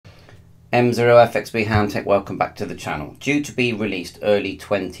M0FXB Hamtech, welcome back to the channel. Due to be released early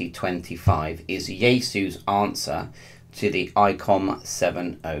 2025 is Yaesu's answer to the ICOM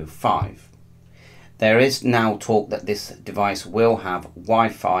 705. There is now talk that this device will have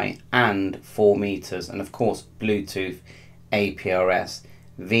Wi-Fi and 4 meters and of course Bluetooth, APRS,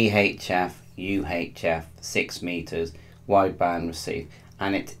 VHF, UHF, 6 meters, wideband receive,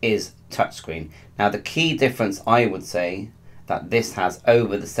 and it is touchscreen. Now the key difference I would say that this has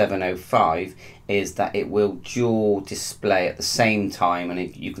over the 705 is that it will dual display at the same time,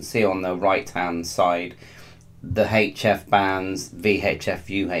 and you can see on the right hand side the HF bands, VHF,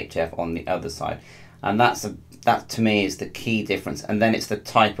 UHF on the other side, and that to me is the key difference. And then it's the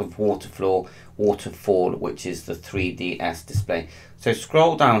type of waterfall which is the 3DS display. So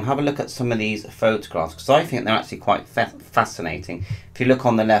scroll down, have a look at some of these photographs because I think they're actually quite fascinating. If you look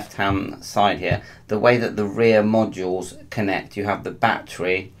on the left hand side here, the way that the rear modules connect, you have the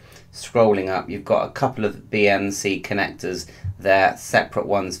battery. Scrolling up, you've got a couple of BNC connectors there, separate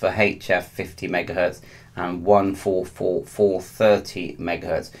ones for HF 50 megahertz and one for 430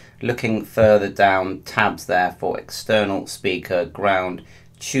 megahertz. Looking further down, tabs there for external speaker, ground,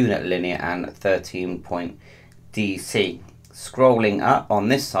 tune at linear and 13-point DC. Scrolling up on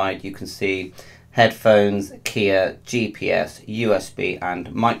this side, you can see headphones, Kia, GPS, USB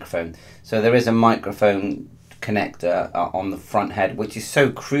and microphone. So there is a microphone connector on the front head, which is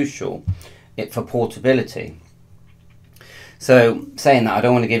so crucial for portability. So saying that, I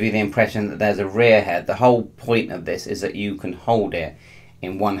don't want to give you the impression that there's a rear head. The whole point of this is that you can hold it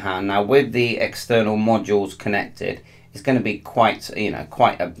in one hand. Now with the external modules connected, it's going to be quite a,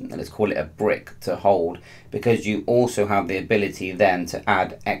 let's call it a brick to hold, because you also have the ability then to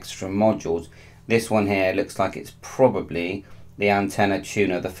add extra modules. This one here looks like it's probably the antenna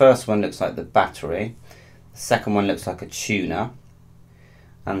tuner. The first one looks like the battery. The second one looks like a tuner.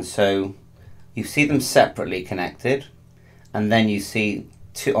 And so you see them separately connected. And then you see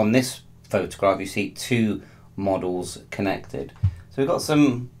on this photograph, you see two models connected. So we've got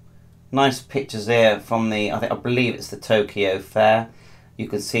some nice pictures there from the, I believe it's the Tokyo Fair. You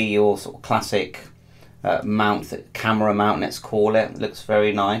can see your sort of classic camera mount, let's call it. It looks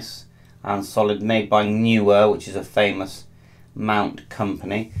very nice and solid, made by Newer, which is a famous mount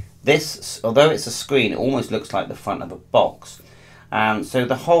company. This, although it's a screen, it almost looks like the front of a box. So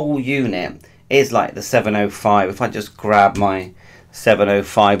the whole unit is like the 705. If I just grab my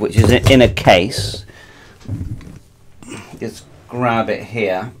 705, which is in a case, just grab it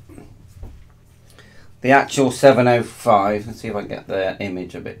here. The actual 705, let's see if I can get the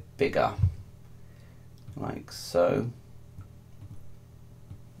image a bit bigger, like so.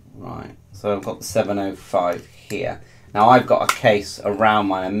 Right, so I've got the 705 here. Now I've got a case around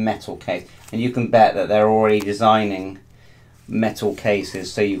mine, a metal case, and you can bet that they're already designing metal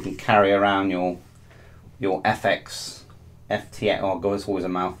cases so you can carry around your FTX, oh god, it's always a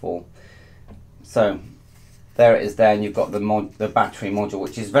mouthful. So there it is there, and you've got the battery module,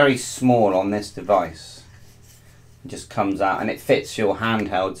 which is very small on this device. It just comes out and it fits your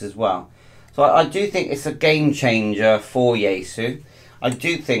handhelds as well. So I do think it's a game changer for Yaesu. I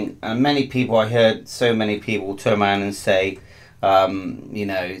do think, and many people, I heard so many people turn around and say, you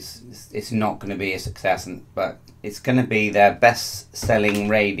know, it's not going to be a success, but it's going to be their best-selling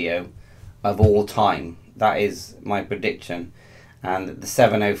radio of all time. That is my prediction. And the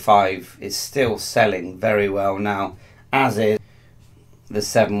 705 is still selling very well now, as is the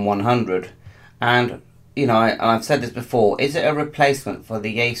 7100. And you know, I've said this before, is it a replacement for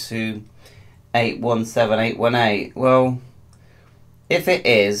the Yaesu 817, 818? Well, if it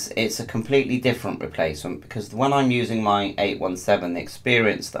is, it's a completely different replacement, because when I'm using my 817, the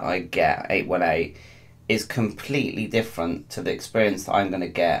experience that I get 818 is completely different to the experience that I'm going to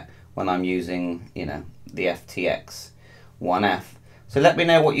get when I'm using, you know, the FTX1F. So let me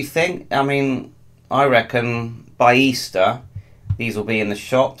know what you think. I mean, I reckon by Easter these will be in the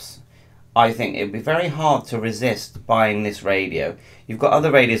shops. I think it'd be very hard to resist buying this radio. You've got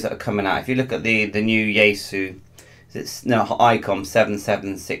other radios that are coming out. If you look at the new Yaesu, ICOM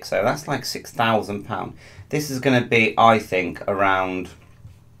 7760, that's like £6,000. This is going to be, I think, around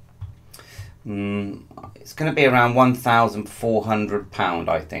it's going to be around £1,400.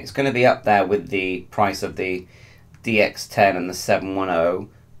 I think it's going to be up there with the price of the DX10 and the 710,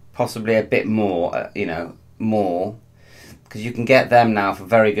 possibly a bit more, you know, more, because you can get them now for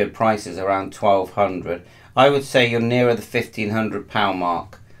very good prices, around £1,200. I would say you're nearer the £1,500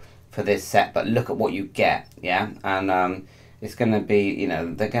 mark for this set, but look at what you get, yeah. And it's going to be, you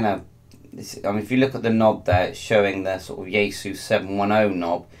know, they're going to, I mean, if you look at the knob there, it's showing the sort of Yaesu 710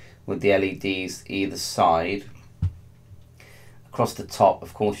 knob with the LEDs either side. Across the top,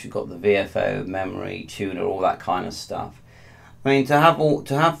 of course, you've got the VFO, memory, tuner, all that kind of stuff. I mean, to have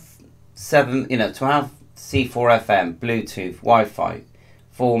seven, to have C4FM, Bluetooth, Wi-Fi,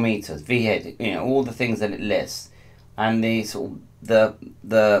 4 meters, V8, all the things that it lists, and the sort of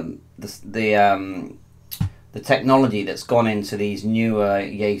the technology that's gone into these newer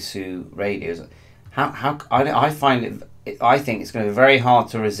Yaesu radios. I find it. I think it's going to be very hard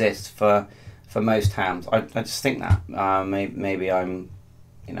to resist for most hams. I just think that maybe I'm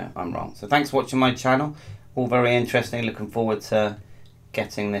wrong. So thanks for watching my channel. All very interesting. Looking forward to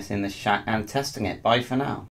getting this in the shack and testing it. Bye for now.